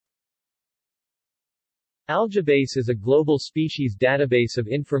AlgaeBase is a global species database of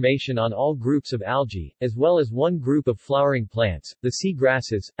information on all groups of algae, as well as one group of flowering plants, the sea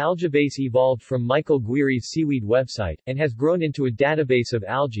grasses. AlgaeBase evolved from Michael Guerri's seaweed website, and has grown into a database of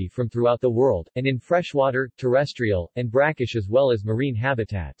algae from throughout the world, and in freshwater, terrestrial, and brackish as well as marine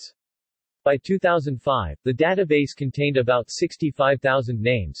habitats. By 2005, the database contained about 65,000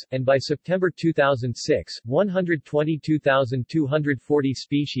 names, and by September 2006, 122,240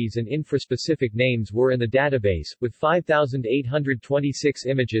 species and infraspecific names were in the database, with 5,826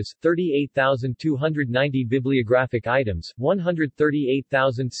 images, 38,290 bibliographic items,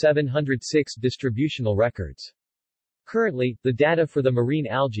 138,706 distributional records. Currently, the data for the marine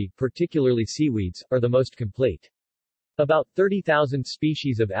algae, particularly seaweeds, are the most complete. About 30,000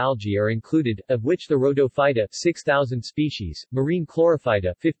 species of algae are included, of which the Rhodophyta 6,000 species, marine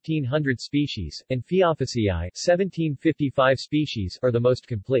Chlorophyta 1,500 species, and Phaeophyceae 1,755 species are the most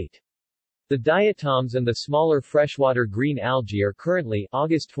complete. The diatoms and the smaller freshwater green algae are currently,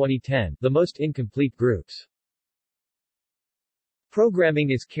 August 2010, the most incomplete groups.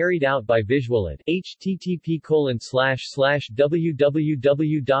 Programming is carried out by Visualid,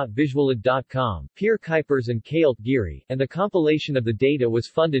 http://www.visualid.com, Pierre Kuipers and Kailt Geary, and the compilation of the data was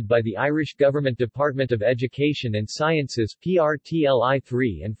funded by the Irish Government Department of Education and Sciences PRTLI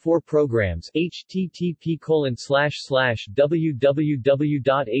 3 and 4 programs,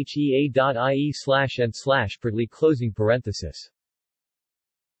 http://www.hea.ie/and/partly closing parenthesis.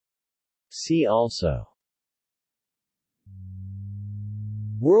 See also: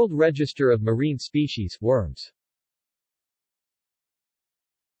 World Register of Marine Species, worms.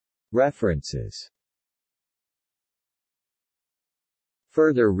 References.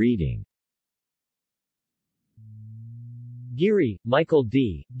 Further reading. Geary, Michael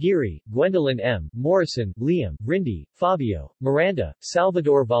D., Geary, Gwendolyn M., Morrison, Liam, Rindy, Fabio, Miranda,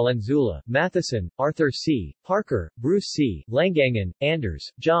 Salvador Valenzuela, Matheson, Arthur C., Parker, Bruce C., Langangen,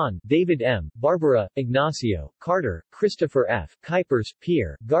 Anders, John, David M., Barbara, Ignacio, Carter, Christopher F., Kuipers,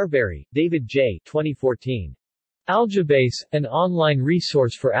 Pierre, Garberry, David J. 2014. AlgaeBase, an online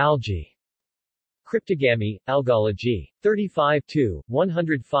resource for algae. Cryptogamy, Algology. 35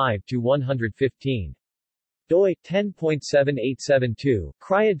 105-115. doi 10.7872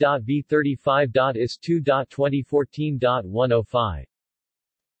 crya.v35.is2.2014.105.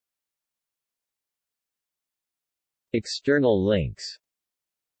 External links.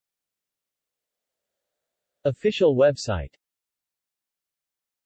 Official website.